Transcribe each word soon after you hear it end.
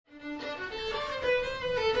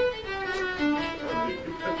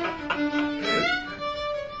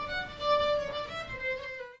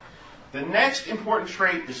The next important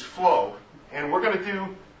trait is flow, and we're going to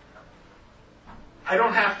do, I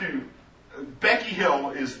don't have to, Becky Hill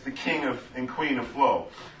is the king of and queen of flow.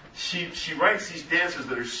 She writes these dances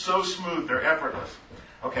that are so smooth, they're effortless.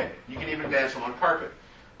 Okay, you can even dance them on carpet.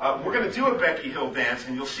 We're going to do a Becky Hill dance,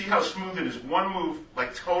 and you'll see how smooth it is. One move,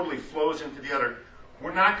 like, totally flows into the other.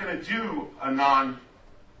 We're not going to do a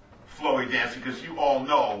non-flowy dance because you all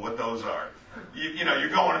know what those are. You know, you're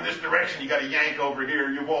going in this direction, you got to yank over here,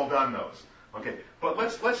 you've all done those. Okay, but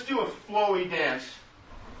let's do a flowy dance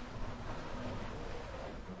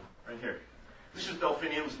right here. This is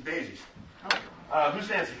Delphiniums and Daisies. Who's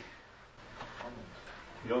dancing?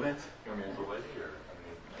 You'll dance? You want me to lady or?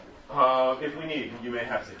 If we need, you may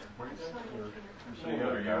have to.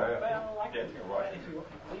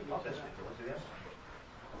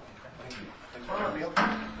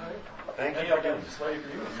 Thank you. I'll get this lady for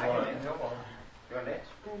you. You want to dance?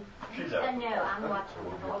 She's out. No, I'm watching the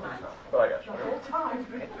whole time. But I got you. The whole time.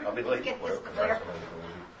 I'll be late. Get this clear.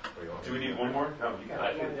 Do we need one more? No, you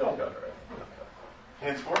got it. You'll go, right?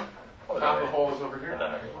 Hands forward. Top of the hole is over here. I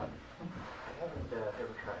haven't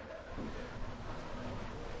ever tried that.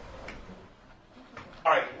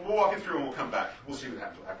 All right, we'll walk it through and we'll come back. We'll see what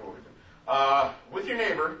happens after what we do. With your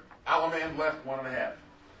neighbor, Allemande left 1.5.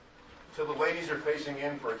 So the ladies are facing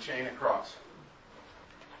in for a chain across.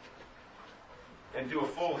 And do a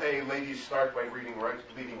full hay. Ladies start by leading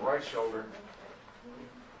right shoulder.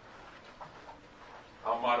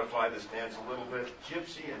 I'll modify this dance a little bit.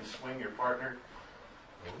 Gypsy and swing your partner.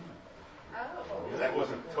 That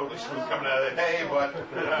wasn't totally smooth coming out of the hay, but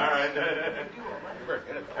all right.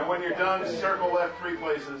 And when you're done, circle left 3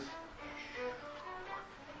 places.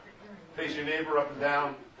 Face your neighbor up and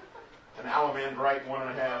down. And Allemande right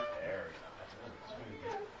 1.5.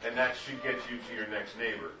 And that should get you to your next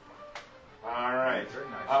neighbor. All right.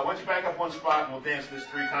 Once you back up one spot, and we'll dance this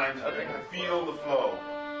 3 times. Feel the flow.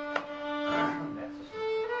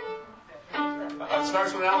 It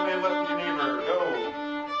starts with Allemande left with your neighbor. Go.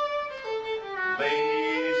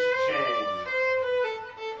 Ladies chain.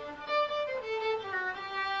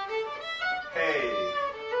 Hey.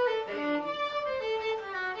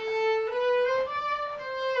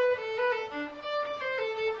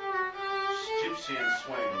 Gypsy and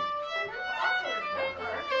swing.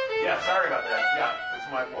 Yeah, sorry about that. Yeah, that's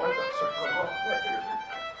my fault.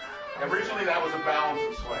 Originally that was a balance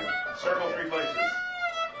and swing. Circle 3 places.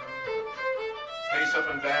 Face up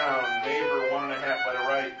and down. Neighbor 1.5 by the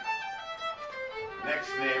right.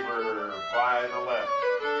 Next neighbor by the left.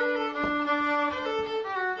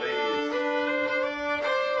 Ladies.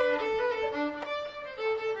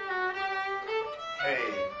 Hey.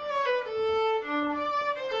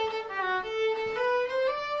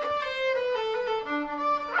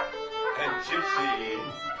 And Gypsy.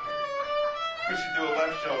 We should do a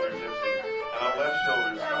left shoulder, Gypsy. And a left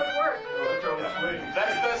shoulder. That would work. Yeah.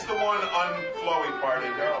 That's the one unflowy part.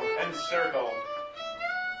 And circle.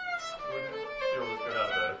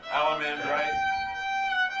 Allemande right.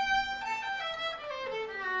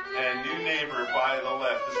 And new neighbor by the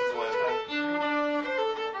left. This is the last time.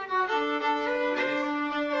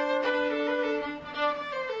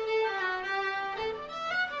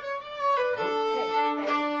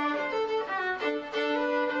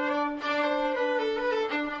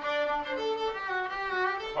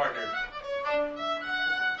 Partner.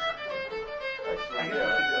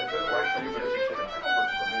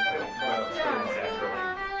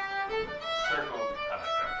 Circle.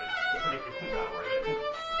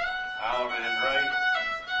 Allemande right.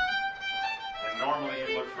 And normally you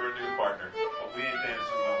look for a new partner, but we ain't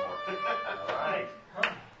dancing no more. Alright.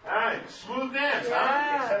 Alright, smooth dance, huh?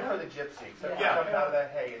 Yeah. Except for the gypsy. Except for Yeah. coming out of that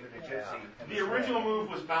hay into the gypsy. and The swing. original move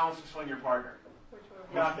was balance and swing your partner.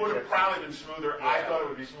 Not the Which would have gypsy. probably been smoother. I Yeah. thought it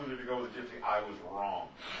would be smoother to go with the gypsy. I was wrong.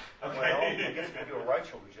 Well, I guess we could do a right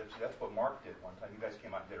shoulder gypsy. That's what Mark did one time. You guys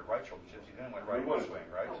came out and did a right shoulder gypsy, then went right into swing,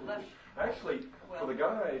 right? Actually, for the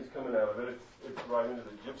guys coming out of it, it's right into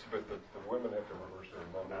the gypsy, but the women have to reverse their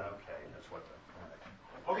momentum. Okay, that's what the...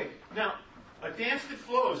 Okay, now, a dance that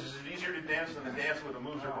flows, is it easier to dance than a dance where the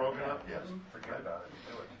moves are broken up? Yes. Forget about it.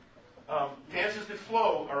 Do it. Dances that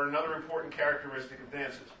flow are another important characteristic of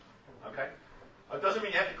dances. Okay? It doesn't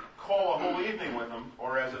mean you have to call a whole evening with them,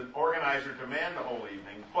 or as an organizer demand the whole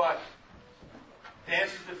evening, but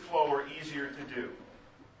dances that flow are easier to do.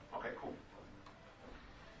 Okay, cool.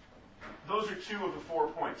 Those are 2 of the 4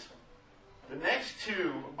 points. The next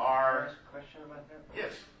 2 are... Ask a question about that?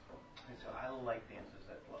 Yes. So I like dances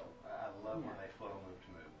that flow. I love when they flow move to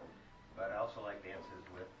move. But I also like dances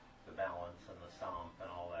with the balance and the stomp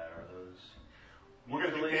and all that. Are those We're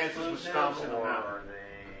going to do mutually dances with exclusive, stomps in them or now. are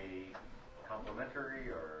they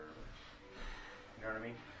complementary, or You know what I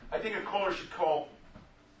mean? I think a caller should call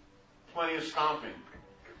plenty of stomping.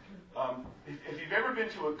 If you've ever been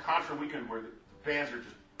to a concert weekend where the bands are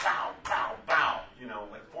just bow, bow, bow, you know,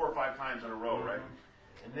 like 4 or 5 times in a row, right?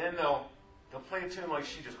 And then they'll play a tune like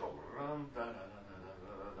she just go, rum, da, da, da, da,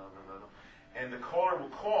 da, da, da, and the caller will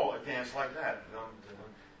call a dance like that,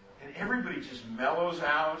 and everybody just mellows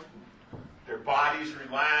out, their bodies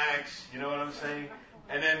relax, you know what I'm saying?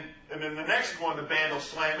 And then the next one, the band will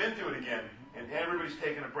slam into it again, and everybody's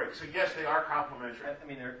taking a break. So yes, they are complementary. I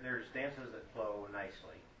mean, there's dances that flow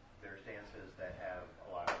nicely. There's dances that have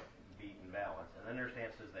a lot of beat and balance, and then there's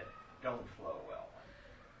dances that don't flow well.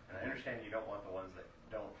 And I understand you don't want the ones that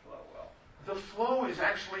don't flow well. The flow is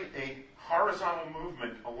actually a horizontal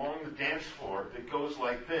movement along the dance floor that goes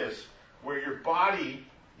like this, where your body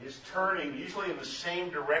is turning usually in the same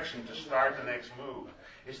direction to start the next move.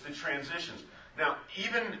 It's the transitions. Now,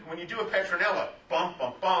 even when you do a Petronella, bump,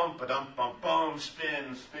 bump, bump, ba-dum, bump, bum,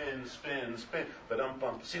 spin, spin, spin, spin, ba-dum,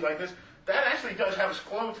 bump. See, like this? That actually does have a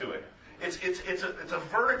flow to it. It's a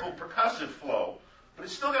vertical percussive flow, but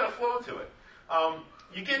it's still got a flow to it.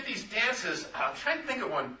 You get these dances. I'm trying to think of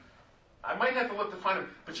one. I might have to look to find them.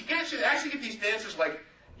 But you actually get these dances like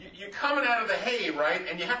you're coming out of the hay, right?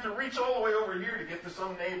 And you have to reach all the way over here to get to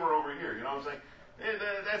some neighbor over here. You know what I'm saying?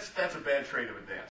 That's a bad trait of a dance.